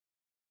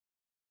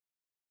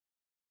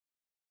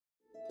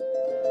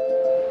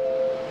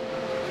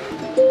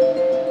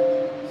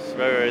It's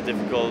very, very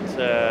difficult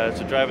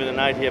to drive in the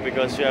night here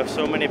because you have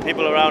so many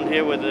people around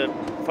here with the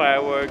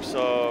fireworks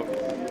or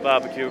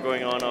barbecue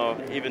going on, or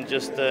even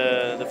just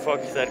the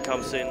fog that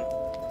comes in.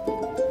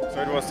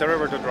 So it was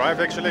terrible to drive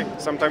actually.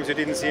 Sometimes you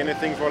didn't see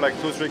anything for like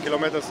 2-3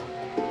 kilometers.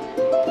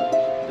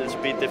 The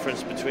speed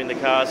difference between the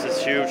cars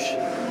is huge,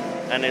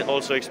 and it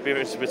also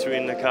experience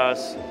between the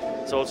cars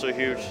is also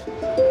huge.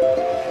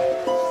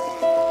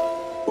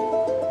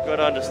 Got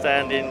to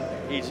understand in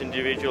each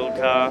individual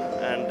car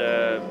and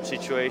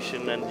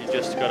situation, and you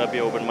just got to be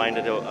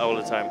open-minded all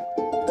the time.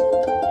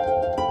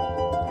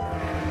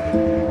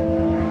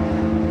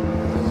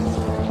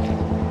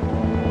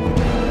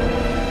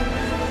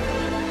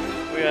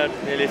 We are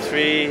at nearly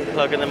 3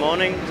 o'clock in the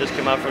morning, just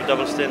came out from a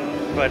double stint,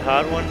 quite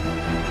hard one.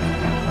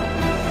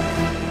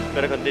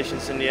 Better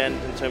conditions in the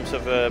end in terms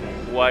of a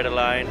wider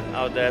line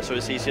out there, so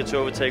it's easier to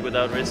overtake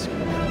without risk.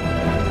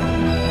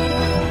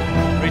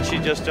 Richie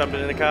just jumped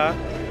in the car.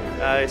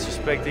 I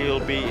suspect he'll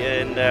be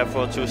in there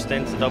for 2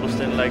 stints, a double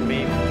stint like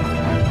me.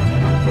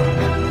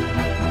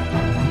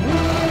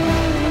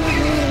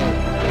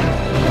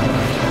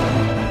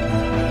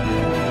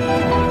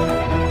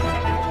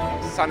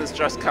 The sun is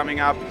just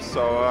coming up,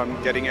 so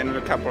I'm getting in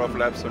a couple of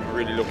laps. I'm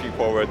really looking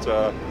forward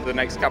to the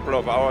next couple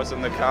of hours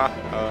in the car.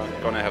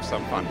 Gonna have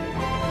some fun.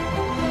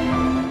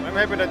 I'm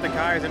happy that the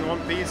car is in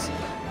one piece.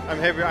 I'm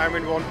happy I'm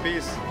in one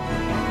piece.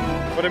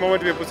 For the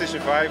moment we're position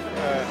 5,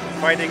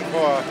 fighting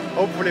for,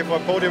 hopefully for a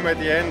podium at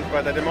the end,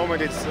 but at the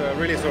moment it's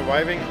really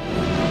surviving.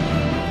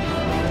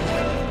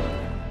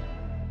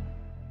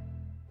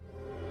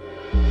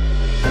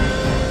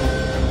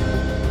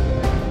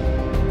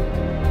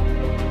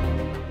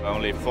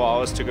 Only 4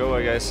 hours to go,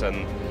 I guess,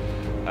 and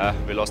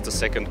we lost the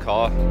second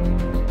car.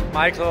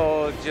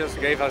 Michael just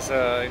gave us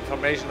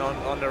information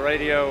on the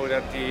radio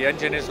that the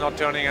engine is not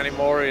turning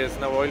anymore, there's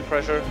no oil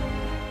pressure.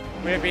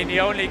 We have been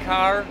the only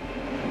car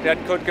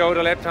that could go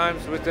the lap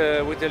times with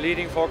the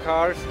leading 4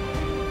 cars.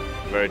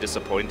 Very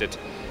disappointed,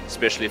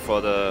 especially for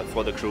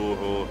the crew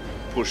who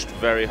pushed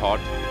very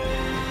hard.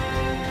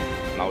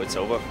 Now it's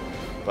over,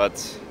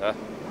 but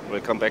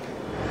we'll come back.